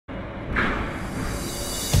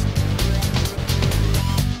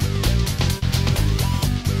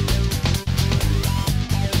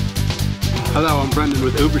Hello, I'm Brendan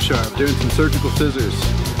with Ubersharp, doing some surgical scissors.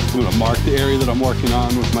 I'm going to mark the area that I'm working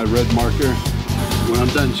on with my red marker. When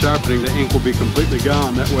I'm done sharpening, the ink will be completely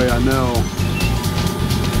gone. That way I know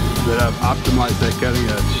that I've optimized that cutting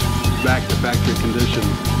edge back to factory condition.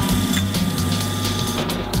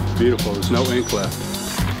 Beautiful, there's no ink left.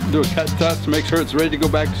 Do a cut test to make sure it's ready to go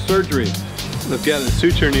back to surgery. I've got a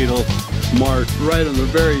suture needle marked right on the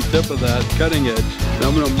very tip of that cutting edge. Now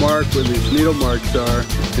I'm going to mark where these needle marks are,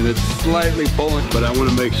 and it's slightly pulling, but I want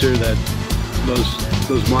to make sure that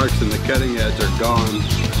those marks in the cutting edge are gone.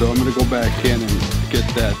 So I'm going to go back in and get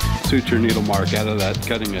that suture needle mark out of that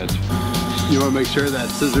cutting edge. You want to make sure that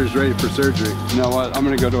scissor is ready for surgery. You know what? I'm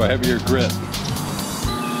going to go to a heavier grit.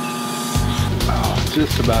 Oh,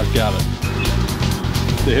 just about got it.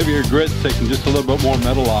 The heavier grit's taking just a little bit more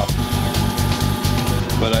metal off.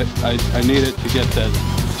 But I need it to get that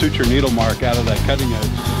suture needle mark out of that cutting edge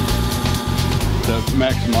to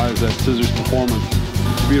maximize that scissors performance.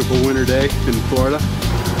 Beautiful winter day in Florida.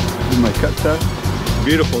 Do my cut test.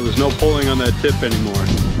 Beautiful, there's no pulling on that tip anymore.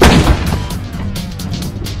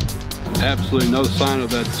 Absolutely no sign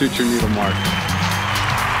of that suture needle mark.